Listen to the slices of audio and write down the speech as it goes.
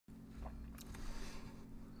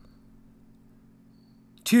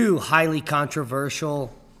Two highly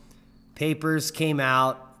controversial papers came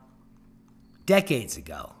out decades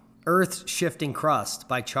ago. Earth's Shifting Crust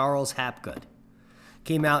by Charles Hapgood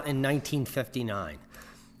came out in 1959.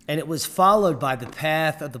 And it was followed by The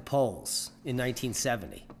Path of the Poles in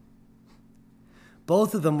 1970.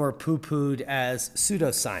 Both of them were poo-pooed as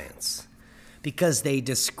pseudoscience because they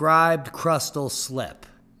described crustal slip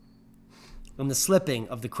and the slipping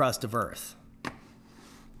of the crust of Earth.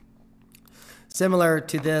 Similar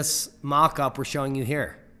to this mock-up we're showing you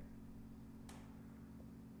here,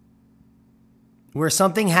 where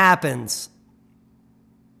something happens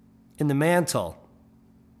in the mantle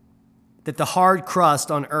that the hard crust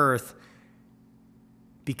on Earth,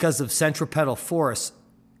 because of centripetal force,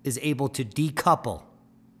 is able to decouple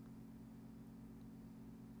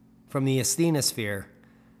from the asthenosphere,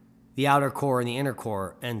 the outer core and the inner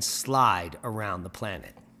core, and slide around the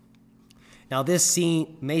planet. Now, this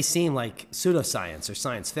may seem like pseudoscience or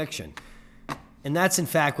science fiction, and that's in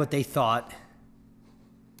fact what they thought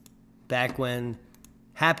back when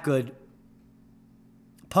Hapgood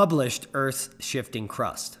published Earth's Shifting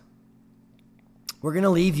Crust. We're going to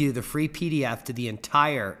leave you the free PDF to the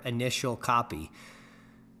entire initial copy,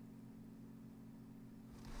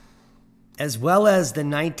 as well as the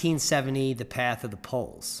 1970 The Path of the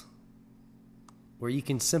Poles, where you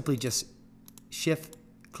can simply just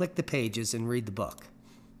click the pages and read the book.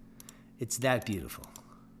 It's that beautiful.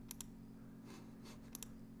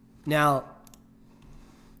 Now,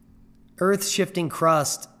 Earth's Shifting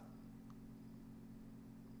Crust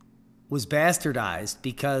was bastardized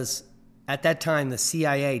because at that time the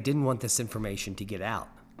CIA didn't want this information to get out.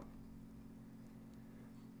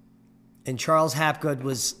 And Charles Hapgood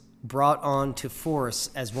was brought on to force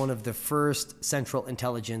as one of the first Central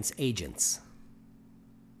Intelligence agents.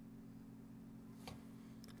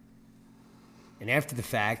 And after the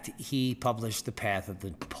fact, he published The Path of the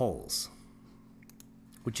Poles,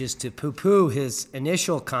 which is to poo-poo his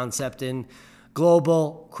initial concept in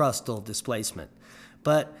global crustal displacement.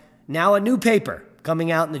 But now a new paper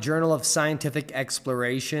coming out in the Journal of Scientific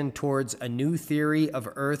Exploration towards a new theory of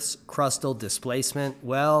Earth's crustal displacement.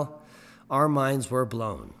 Well, our minds were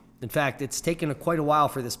blown. In fact, it's taken quite a while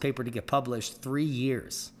for this paper to get published, 3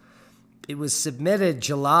 years. It was submitted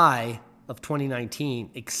July of 2019,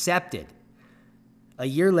 accepted a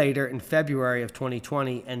year later in February of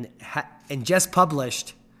 2020, and just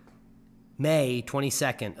published May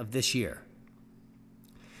 22nd of this year.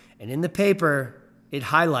 And in the paper, it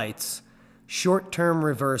highlights short-term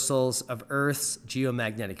reversals of Earth's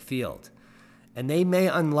geomagnetic field, and they may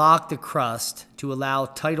unlock the crust to allow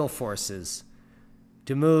tidal forces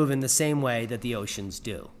to move in the same way that the oceans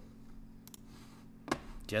do.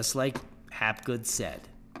 Just like Hapgood said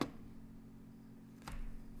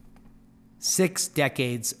 6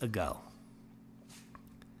 decades ago.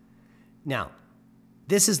 Now,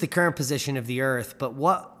 this is the current position of the Earth, but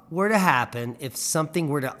what were to happen if something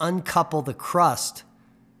were to uncouple the crust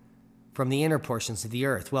from the inner portions of the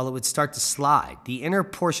Earth? Well, it would start to slide. The inner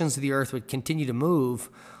portions of the Earth would continue to move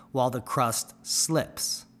while the crust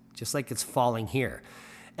slips, just like it's falling here.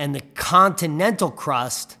 And the continental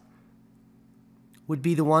crust would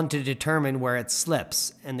be the one to determine where it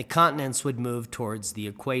slips, and the continents would move towards the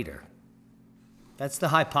equator. That's the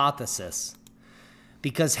hypothesis,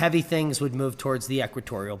 because heavy things would move towards the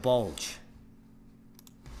equatorial bulge.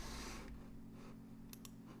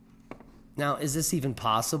 Now, is this even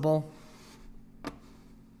possible?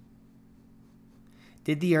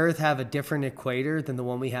 Did the Earth have a different equator than the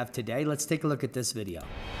one we have today? Let's take a look at this video.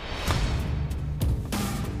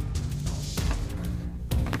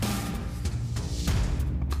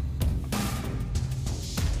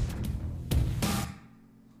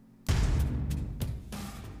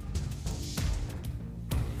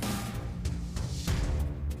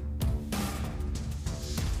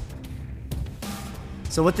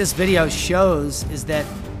 So what this video shows is that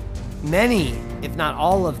many, if not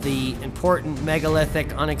all, of the important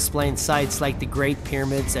megalithic unexplained sites like the Great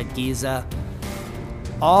Pyramids at Giza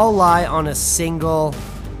all lie on a single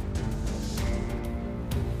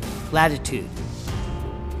latitude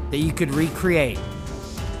that you could recreate.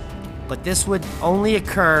 But this would only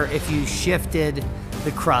occur if you shifted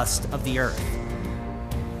the crust of the Earth,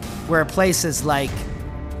 where places like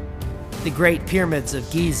the Great Pyramids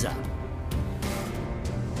of Giza,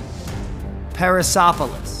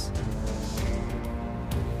 Persepolis,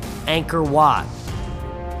 Angkor Wat,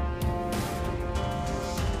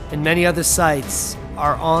 and many other sites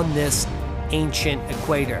are on this ancient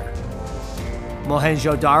equator.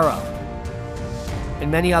 Mohenjo-Daro,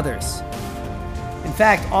 and many others. In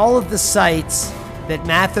fact, all of the sites that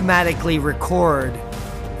mathematically record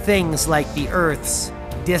things like the Earth's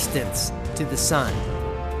distance to the sun,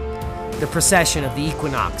 the precession of the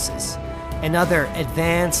equinoxes, and other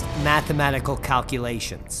advanced mathematical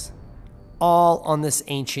calculations, all on this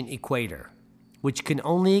ancient equator, which can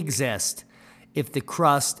only exist if the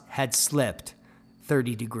crust had slipped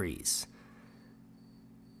 30 degrees.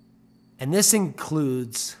 And this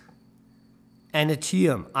includes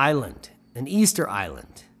Anatium Island, an Easter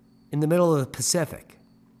island in the middle of the Pacific,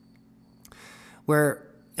 where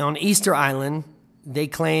on Easter Island, they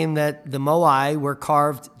claim that the moai were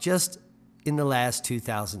carved just in the last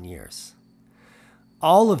 2,000 years.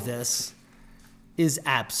 All of this is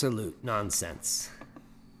absolute nonsense,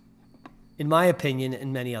 in my opinion,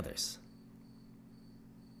 and many others.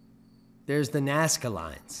 There's the Nazca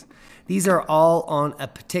lines. These are all on a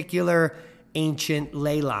particular ancient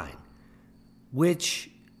ley line, which,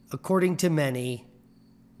 according to many,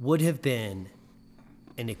 would have been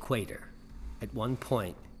an equator at one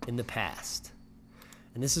point in the past.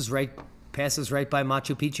 And this is passes right by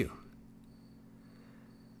Machu Picchu.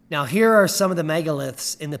 Now, here are some of the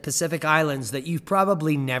megaliths in the Pacific Islands that you've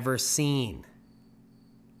probably never seen.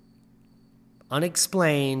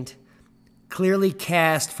 Unexplained, clearly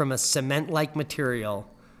cast from a cement-like material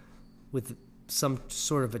with some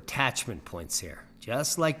sort of attachment points here,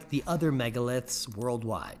 just like the other megaliths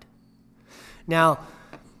worldwide. Now,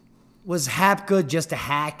 was Hapgood just a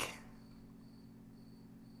hack?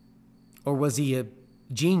 Or was he a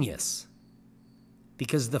genius?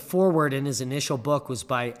 Because the foreword in his initial book was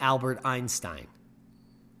by Albert Einstein.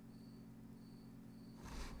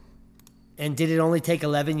 And did it only take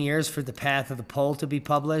 11 years for The Path of the Pole to be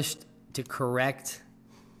published to correct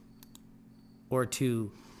or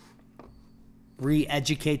to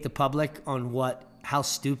re-educate the public on how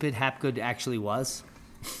stupid Hapgood actually was?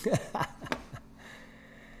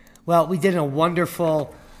 Well, we did a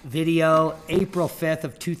wonderful video April 5th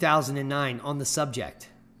of 2009 on the subject.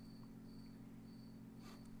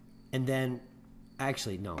 And then,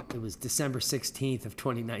 actually, no, it was December 16th of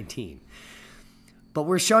 2019. But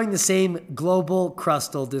we're showing the same global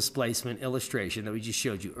crustal displacement illustration that we just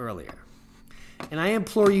showed you earlier. And I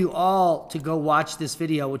implore you all to go watch this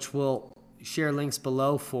video, which we'll share links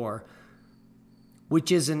below for, which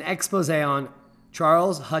is an expose on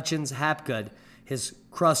Charles Hutchins Hapgood, his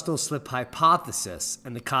crustal slip hypothesis,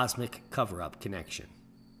 and the cosmic cover-up connection.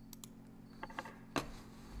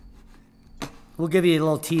 We'll give you a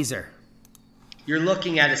little teaser. You're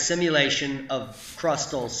looking at a simulation of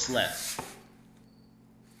crustal slip.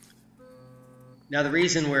 Now, the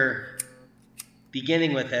reason we're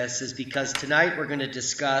beginning with this is because tonight we're going to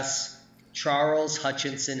discuss Charles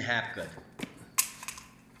Hutchinson Hapgood,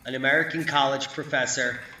 an American college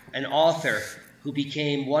professor and author who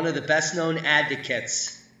became one of the best-known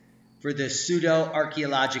advocates for the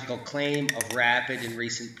pseudo-archaeological claim of rapid and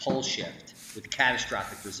recent pole shift with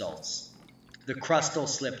catastrophic results, the crustal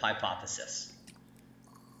slip hypothesis.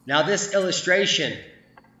 Now, this illustration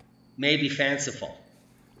may be fanciful,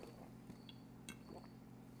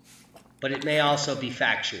 but it may also be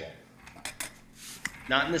factual.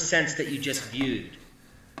 Not in the sense that you just viewed,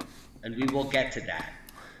 and we will get to that.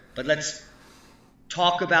 But let's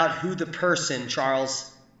talk about who the person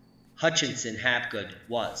Charles Hutchinson Hapgood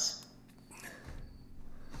was.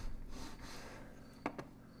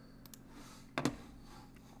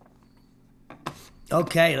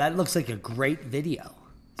 Okay, that looks like a great video.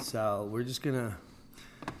 So we're just going to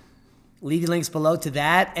leave the links below to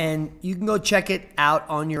that, and you can go check it out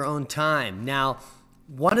on your own time. Now,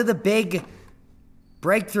 one of the big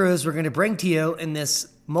breakthroughs we're going to bring to you in this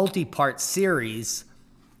multi-part series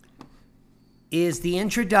is the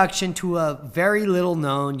introduction to a very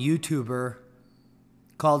little-known YouTuber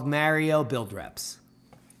called Mario Buildreps.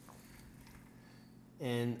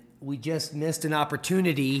 And we just missed an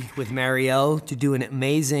opportunity with Mario to do an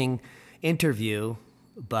amazing interview,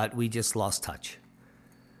 but we just lost touch.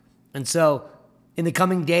 And so in the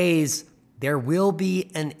coming days, there will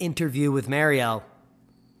be an interview with Mario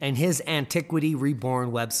and his Antiquity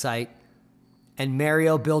Reborn website and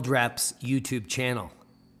Mario Buildreps' YouTube channel.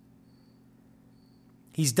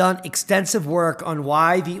 He's done extensive work on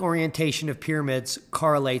why the orientation of pyramids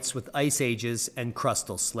correlates with ice ages and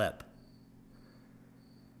crustal slip.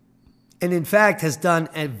 And in fact, has done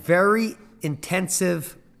a very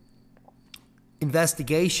intensive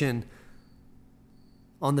investigation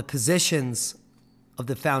on the positions of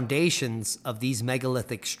the foundations of these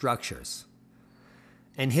megalithic structures.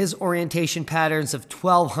 And his orientation patterns of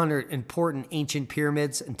 1,200 important ancient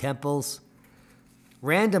pyramids and temples,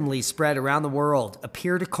 randomly spread around the world,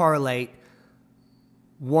 appear to correlate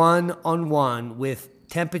one-on-one with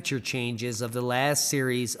temperature changes of the last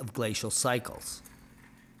series of glacial cycles.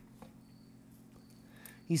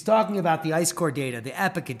 He's talking about the ice core data, the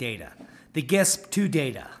Epica data, the GISP-2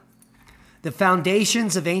 data. The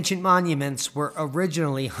foundations of ancient monuments were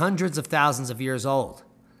originally hundreds of thousands of years old,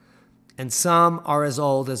 and some are as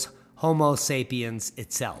old as Homo sapiens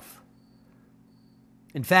itself.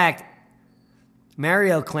 In fact,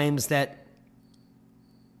 Mario claims that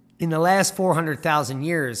in the last 400,000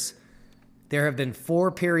 years, there have been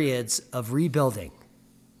 4 periods of rebuilding,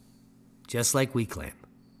 just like we claim.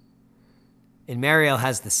 And Mario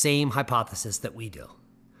has the same hypothesis that we do,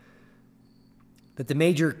 that the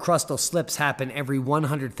major crustal slips happen every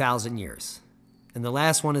 100,000 years, and the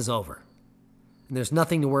last one is over. And there's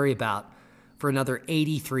nothing to worry about for another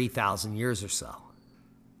 83,000 years or so.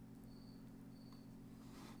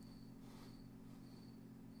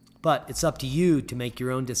 But it's up to you to make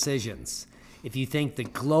your own decisions. If you think the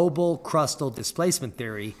global crustal displacement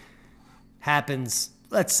theory happens,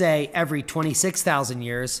 let's say, every 26,000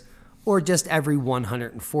 years, or just every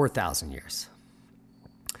 104,000 years.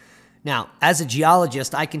 Now, as a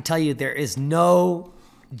geologist, I can tell you there is no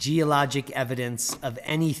geologic evidence of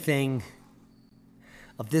anything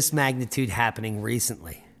of this magnitude happening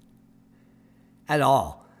recently at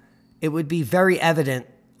all. It would be very evident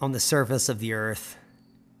on the surface of the Earth,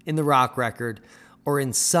 in the rock record, or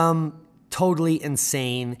in some totally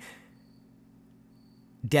insane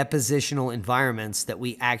depositional environments that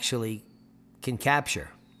we actually can capture.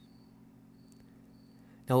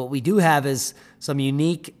 Now, what we do have is some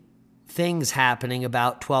unique things happening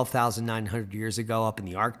about 12,900 years ago up in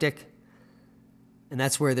the Arctic. And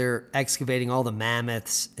that's where they're excavating all the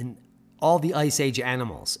mammoths and all the Ice Age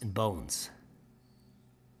animals and bones.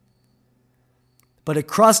 But a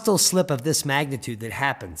crustal slip of this magnitude that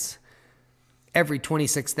happens every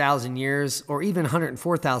 26,000 years or even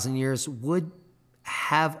 104,000 years would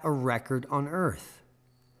have a record on Earth.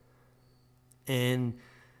 And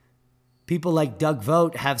people like Doug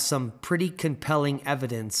Vogt have some pretty compelling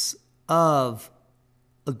evidence of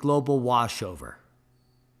a global washover.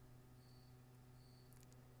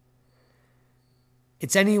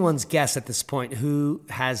 It's anyone's guess at this point who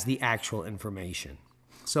has the actual information.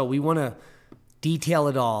 So we want to detail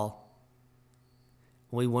it all.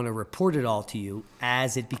 We want to report it all to you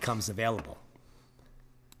as it becomes available.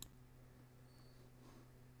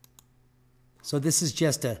 So this is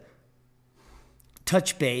just a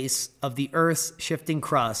touch base of the Earth's shifting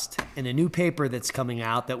crust in a new paper that's coming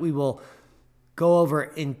out that we will go over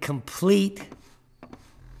in complete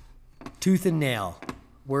tooth and nail,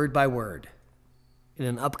 word by word, in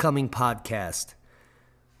an upcoming podcast.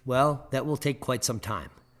 Well, that will take quite some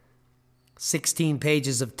time. 16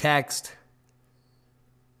 pages of text.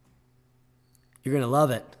 You're going to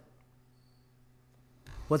love it.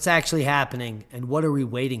 What's actually happening and what are we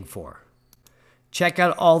waiting for? Check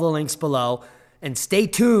out all the links below. And stay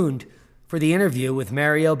tuned for the interview with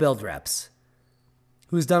Mario Buildreps,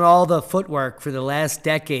 who's done all the footwork for the last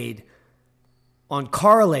decade on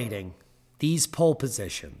correlating these pole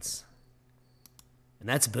positions. And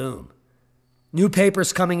that's boom. New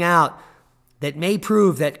papers coming out that may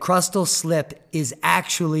prove that crustal slip is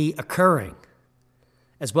actually occurring,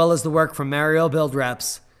 as well as the work from Mario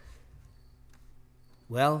Buildreps.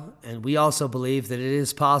 Well, and we also believe that it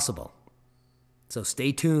is possible. So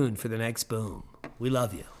stay tuned for the next boom. We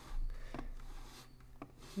love you.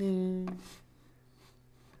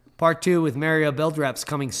 Part 2 with Mario Buildreps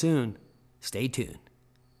coming soon. Stay tuned.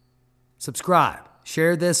 Subscribe.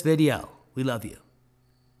 Share this video. We love you.